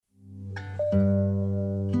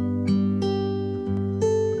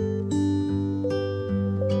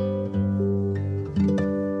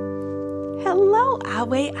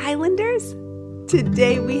Ahway Islanders.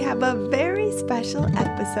 Today we have a very special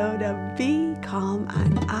episode of Be Calm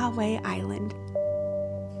on Ahway Island.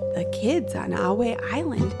 The kids on Ahway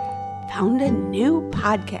Island found a new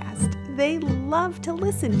podcast they love to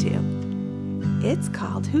listen to. It's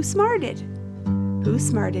called Who Smarted? Who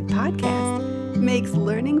Smarted podcast makes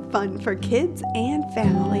learning fun for kids and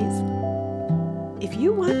families. If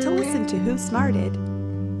you want to listen to Who Smarted,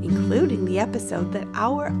 including the episode that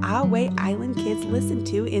our Ahway Island kids listen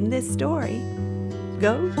to in this story,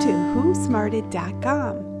 go to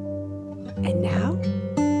whosmarted.com. And now,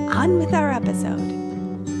 on with our episode.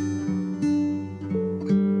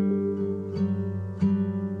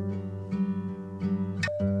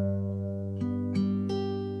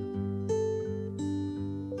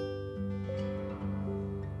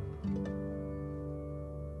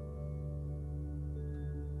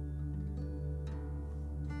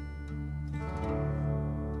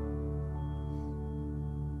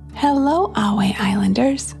 Hello, Ahway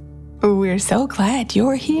Islanders. We're so glad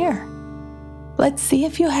you're here. Let's see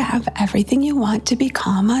if you have everything you want to be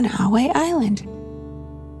calm on Ahway Island.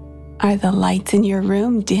 Are the lights in your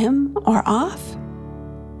room dim or off?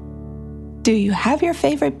 Do you have your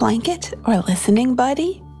favorite blanket or listening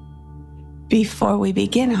buddy? Before we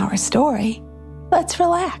begin our story, let's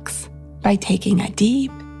relax by taking a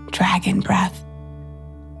deep dragon breath.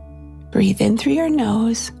 Breathe in through your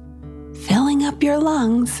nose, filling up your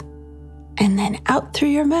lungs, and then out through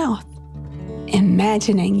your mouth,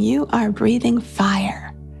 imagining you are breathing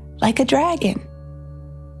fire like a dragon.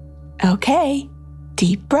 Okay,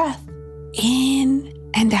 deep breath in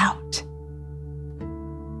and out.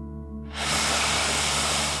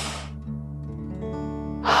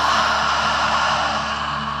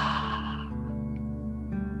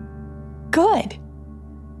 Good.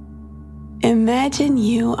 Imagine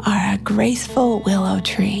you are a graceful willow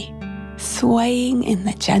tree swaying in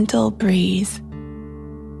the gentle breeze.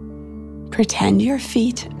 Pretend your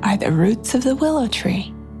feet are the roots of the willow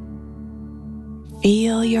tree.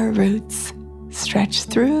 Feel your roots stretch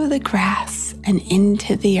through the grass and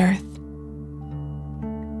into the earth.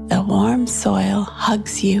 The warm soil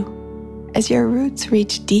hugs you as your roots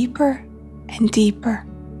reach deeper and deeper,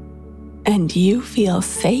 and you feel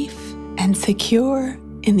safe and secure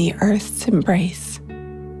in the earth's embrace.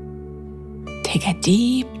 Take a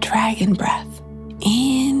deep dragon breath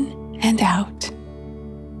in and out.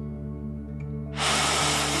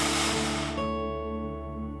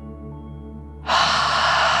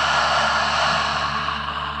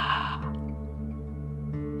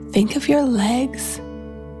 Think of your legs,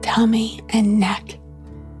 tummy, and neck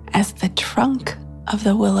as the trunk of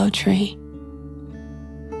the willow tree.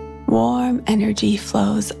 Warm energy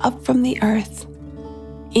flows up from the earth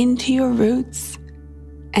into your roots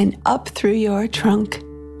and up through your trunk.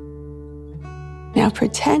 Now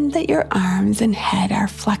pretend that your arms and head are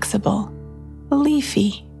flexible,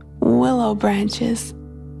 leafy willow branches.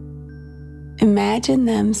 Imagine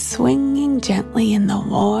them swinging gently in the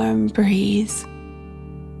warm breeze,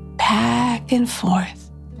 back and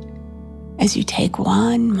forth, as you take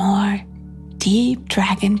one more deep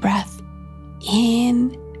dragon breath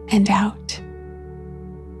in and out.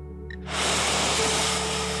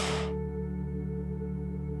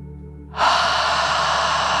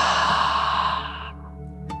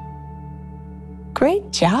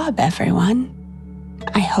 Great job, everyone.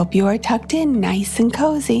 I hope you are tucked in nice and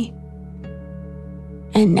cozy.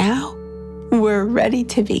 And now, we're ready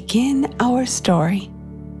to begin our story.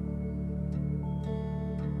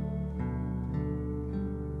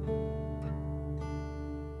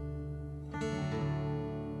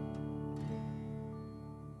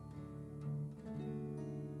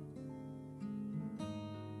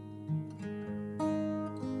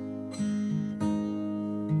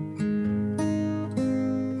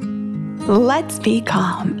 Let's be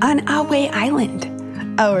calm on Ahway Island.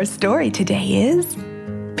 Our story today is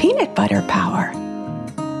Peanut Butter Power.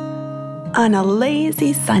 On a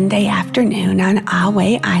lazy Sunday afternoon on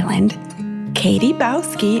Ahway Island, Katie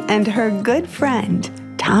Bowski and her good friend,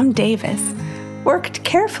 Tom Davis, worked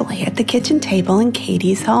carefully at the kitchen table in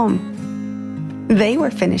Katie's home. They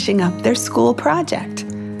were finishing up their school project,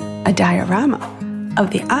 a diorama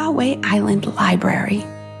of the Ahway Island Library.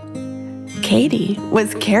 Katie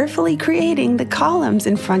was carefully creating the columns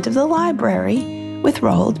in front of the library with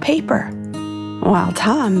rolled paper, while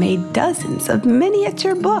Tom made dozens of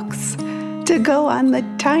miniature books to go on the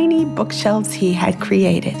tiny bookshelves he had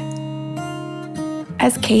created.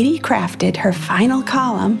 As Katie crafted her final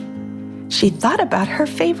column, she thought about her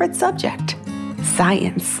favorite subject,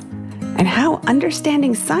 science, and how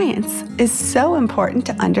understanding science is so important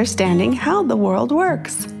to understanding how the world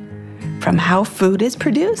works. from how food is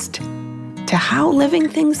produced, to how living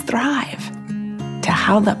things thrive, to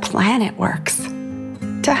how the planet works,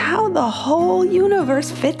 to how the whole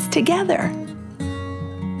universe fits together.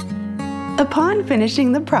 Upon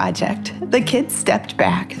finishing the project, the kids stepped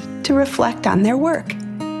back to reflect on their work,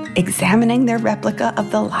 examining their replica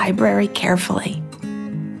of the library carefully.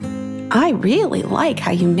 "I really like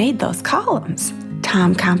how you made those columns,"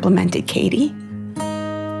 Tom complimented Katie.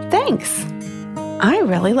 "Thanks. I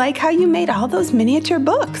really like how you made all those miniature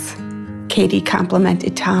books," Katie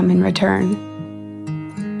complimented Tom in return.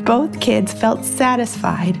 Both kids felt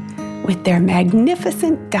satisfied with their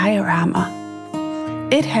magnificent diorama.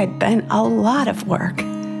 It had been a lot of work,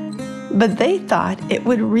 but they thought it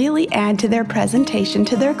would really add to their presentation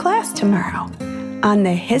to their class tomorrow on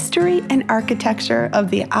the history and architecture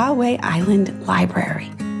of the Ahway Island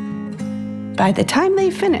Library. By the time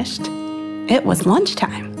they finished, it was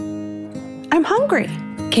lunchtime. "I'm hungry,"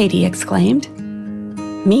 Katie exclaimed.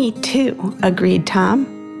 "Me too," agreed Tom.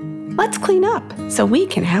 "Let's clean up so we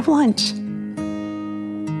can have lunch."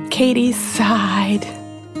 Katie sighed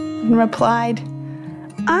and replied,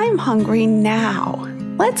 "I'm hungry now.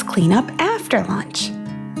 Let's clean up after lunch."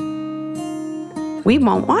 "We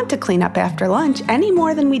won't want to clean up after lunch any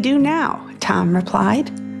more than we do now," Tom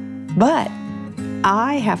replied. "But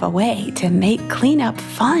I have a way to make cleanup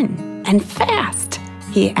fun and fast,"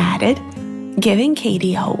 he added, giving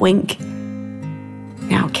Katie a wink.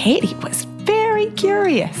 Now Katie was very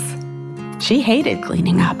curious. She hated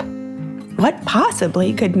cleaning up. What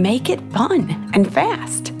possibly could make it fun and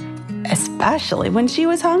fast, especially when she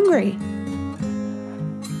was hungry?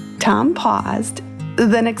 Tom paused,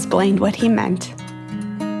 then explained what he meant.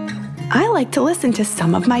 "I like to listen to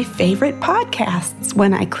some of my favorite podcasts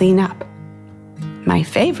when I clean up. My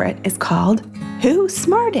favorite is called Who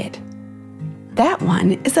Smarted? That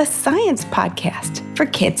one is a science podcast for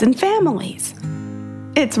kids and families.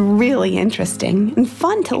 It's really interesting and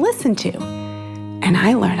fun to listen to, and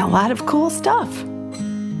I learn a lot of cool stuff."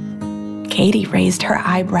 Katie raised her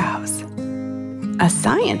eyebrows. A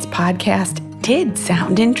science podcast did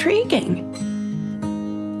sound intriguing.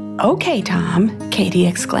 "Okay, Tom," Katie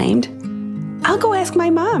exclaimed. "I'll go ask my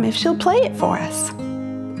mom if she'll play it for us."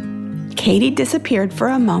 Katie disappeared for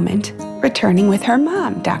a moment, returning with her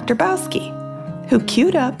mom, Dr. Bowski, who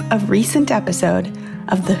queued up a recent episode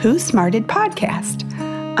of the Who Smarted podcast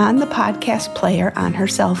on the podcast player on her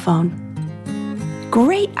cell phone.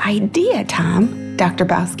 "Great idea, Tom," Dr.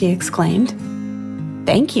 Bowski exclaimed.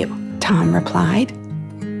 "Thank you," Tom replied.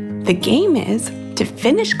 "The game is to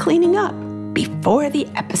finish cleaning up before the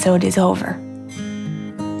episode is over."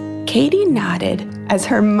 Katie nodded as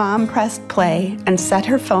her mom pressed play and set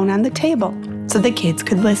her phone on the table so the kids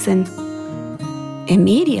could listen.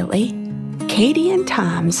 Immediately, Katie and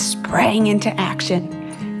Tom sprang into action,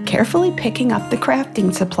 carefully picking up the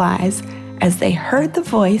crafting supplies as they heard the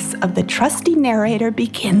voice of the trusty narrator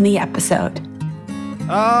begin the episode.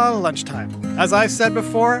 Lunchtime. As I've said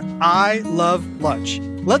before, I love lunch.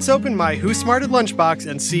 Let's open my Who Smarted lunchbox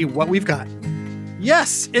and see what we've got.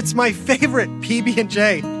 Yes, it's my favorite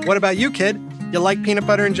PB&J. What about you, kid? You like peanut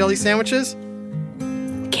butter and jelly sandwiches?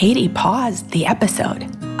 Katie paused the episode,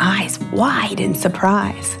 eyes wide in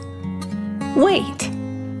surprise. "Wait,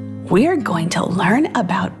 we're going to learn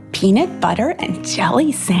about peanut butter and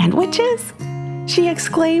jelly sandwiches?" she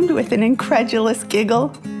exclaimed with an incredulous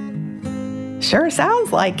giggle. "Sure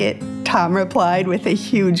sounds like it," Tom replied with a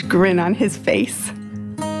huge grin on his face.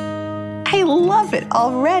 "I love it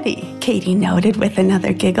already," Katie noted with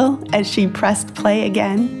another giggle as she pressed play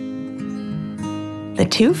again. The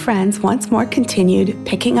two friends once more continued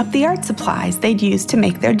picking up the art supplies they'd used to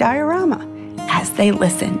make their diorama as they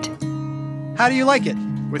listened. "How do you like it?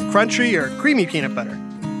 With crunchy or creamy peanut butter?"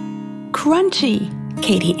 "Crunchy,"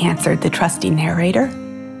 Katie answered the trusty narrator,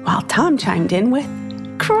 while Tom chimed in with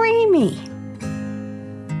creamy.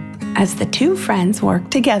 As the two friends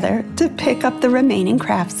worked together to pick up the remaining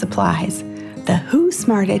craft supplies, the Who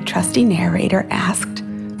Smarted trusty narrator asked,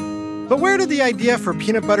 "But where did the idea for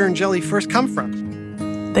peanut butter and jelly first come from?"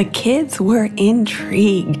 The kids were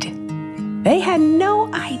intrigued. They had no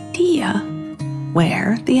idea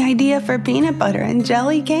where the idea for peanut butter and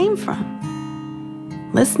jelly came from.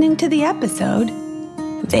 Listening to the episode,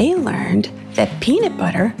 they learned that peanut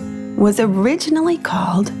butter was originally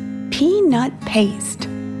called peanut paste,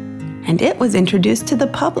 and it was introduced to the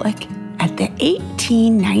public at the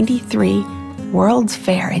 1893 World's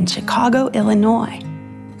Fair in Chicago, Illinois.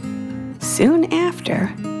 Soon after,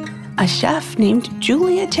 a chef named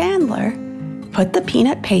Julia Chandler put the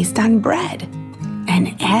peanut paste on bread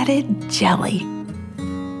and added jelly.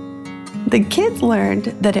 The kids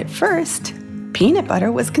learned that at first, peanut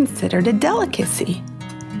butter was considered a delicacy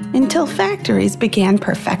until factories began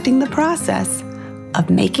perfecting the process of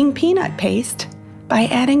making peanut paste by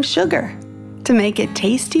adding sugar to make it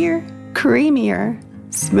tastier, creamier,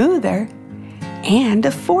 smoother, and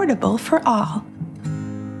affordable for all.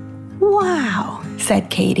 "Wow," said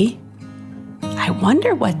Katie. "I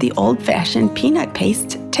wonder what the old-fashioned peanut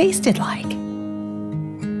paste tasted like."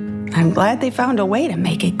 "I'm glad they found a way to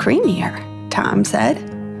make it creamier," Tom said.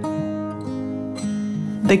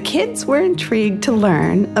 The kids were intrigued to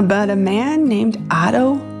learn about a man named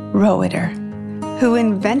Otto Roeder, who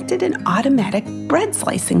invented an automatic bread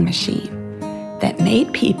slicing machine that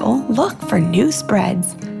made people look for new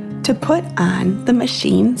spreads to put on the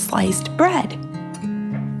machine-sliced bread.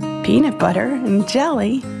 Peanut butter and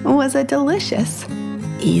jelly was a delicious,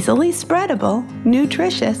 easily spreadable,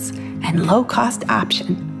 nutritious, and low-cost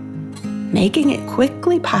option, making it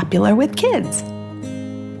quickly popular with kids.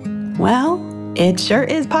 "Well, it sure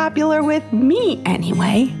is popular with me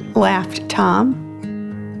anyway," laughed Tom.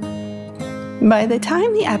 By the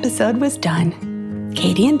time the episode was done,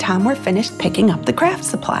 Katie and Tom were finished picking up the craft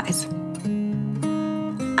supplies.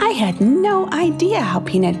 "I had no idea how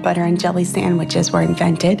peanut butter and jelly sandwiches were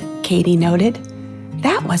invented," Katie noted.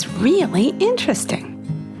 "That was really interesting."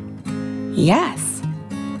 "Yes,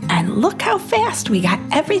 and look how fast we got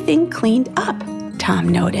everything cleaned up," Tom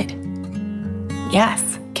noted.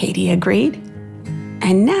 "Yes," Katie agreed.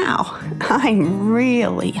 "And now I'm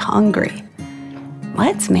really hungry.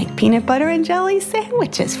 Let's make peanut butter and jelly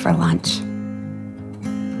sandwiches for lunch."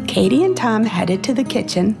 Katie and Tom headed to the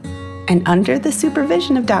kitchen and, under the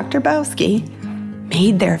supervision of Dr. Bowski,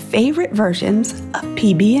 made their favorite versions of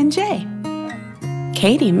PB&J.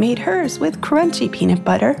 Katie made hers with crunchy peanut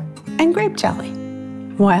butter and grape jelly,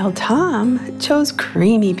 while Tom chose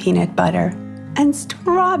creamy peanut butter and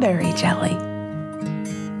strawberry jelly.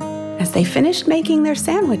 As they finished making their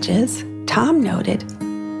sandwiches, Tom noted,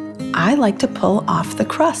 "I like to pull off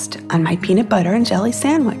the crust on my peanut butter and jelly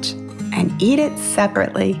sandwich and eat it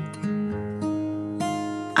separately."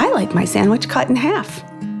 "I like my sandwich cut in half,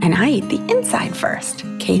 and I eat the inside first,"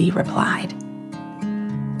 Katie replied.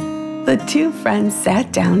 The two friends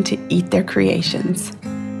sat down to eat their creations.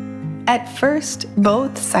 At first,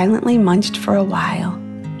 both silently munched for a while,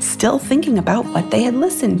 still thinking about what they had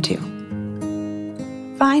listened to.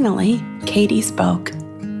 Finally, Katie spoke.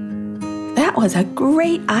 "That was a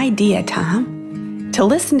great idea, Tom, to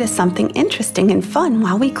listen to something interesting and fun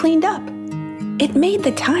while we cleaned up. It made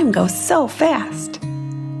the time go so fast."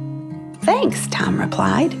 "Thanks," Tom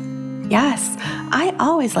replied. "Yes, I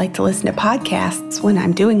always like to listen to podcasts when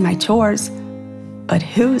I'm doing my chores, but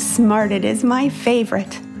Who's Smarted is my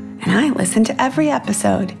favorite, and I listen to every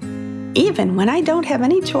episode, even when I don't have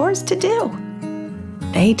any chores to do.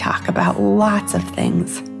 They talk about lots of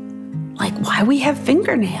things, like why we have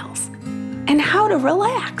fingernails, and how to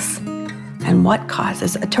relax, and what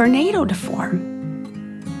causes a tornado to form.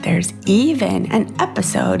 There's even an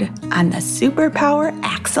episode on the superpower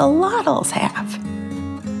axolotls have."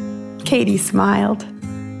 Katie smiled.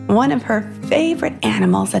 One of her favorite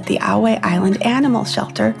animals at the Ahway Island Animal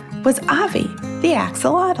Shelter was Avi, the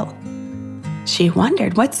axolotl. She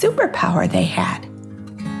wondered what superpower they had.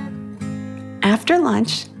 After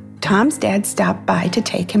lunch, Tom's dad stopped by to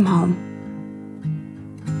take him home.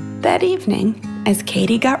 That evening, as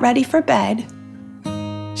Katie got ready for bed,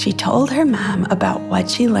 she told her mom about what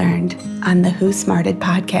she learned on the Who Smarted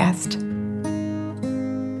podcast.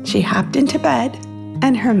 She hopped into bed,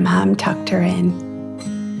 and her mom tucked her in.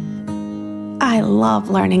 "I love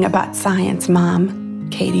learning about science, Mom,"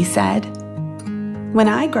 Katie said. "When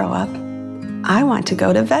I grow up, I want to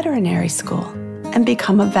go to veterinary school and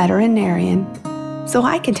become a veterinarian so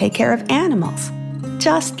I can take care of animals,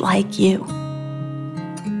 just like you."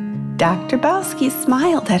 Dr. Bowski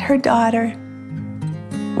smiled at her daughter.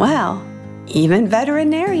 "Well, even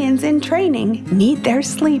veterinarians in training need their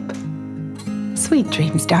sleep. Sweet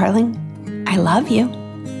dreams, darling. I love you."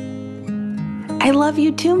 "I love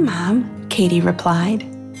you too, Mom," Katie replied.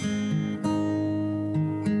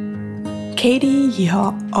 Katie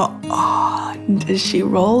yawned as she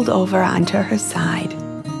rolled over onto her side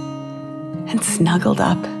and snuggled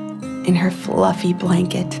up in her fluffy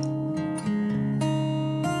blanket.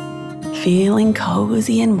 Feeling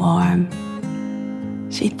cozy and warm,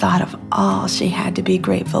 she thought of all she had to be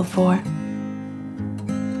grateful for.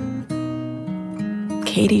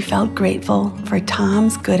 Katie felt grateful for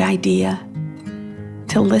Tom's good idea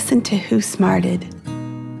to listen to Who Smarted,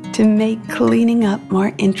 to make cleaning up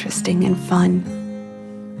more interesting and fun.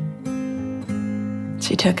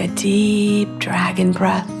 She took a deep dragon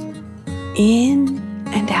breath in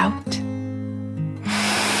and out.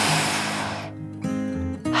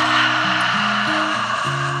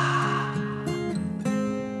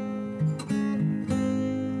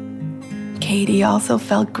 Katie also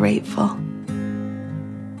felt grateful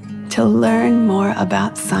to learn more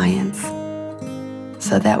about science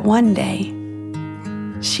so that one day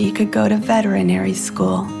she could go to veterinary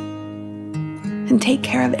school and take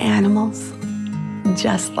care of animals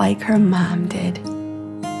just like her mom did.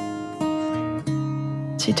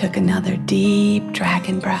 She took another deep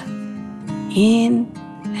dragon breath in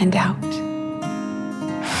and out.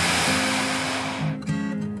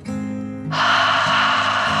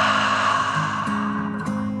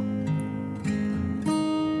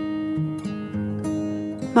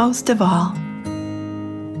 Most of all,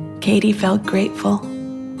 Katie felt grateful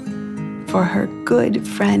for her good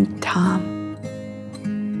friend Tom.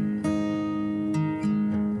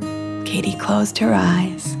 Katie closed her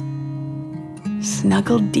eyes,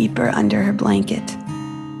 snuggled deeper under her blanket,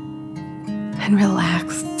 and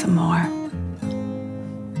relaxed some more.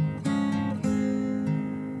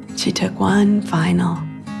 She took one final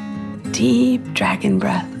deep dragon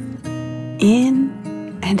breath in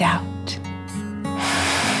and out.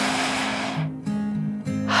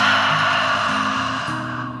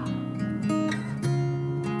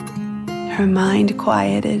 Her mind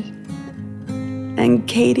quieted, and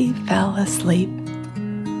Katie fell asleep,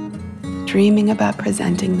 dreaming about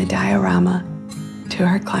presenting the diorama to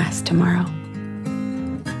her class tomorrow.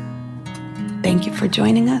 Thank you for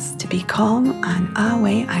joining us to be calm on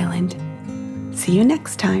Ahway Island. See you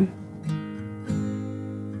next time.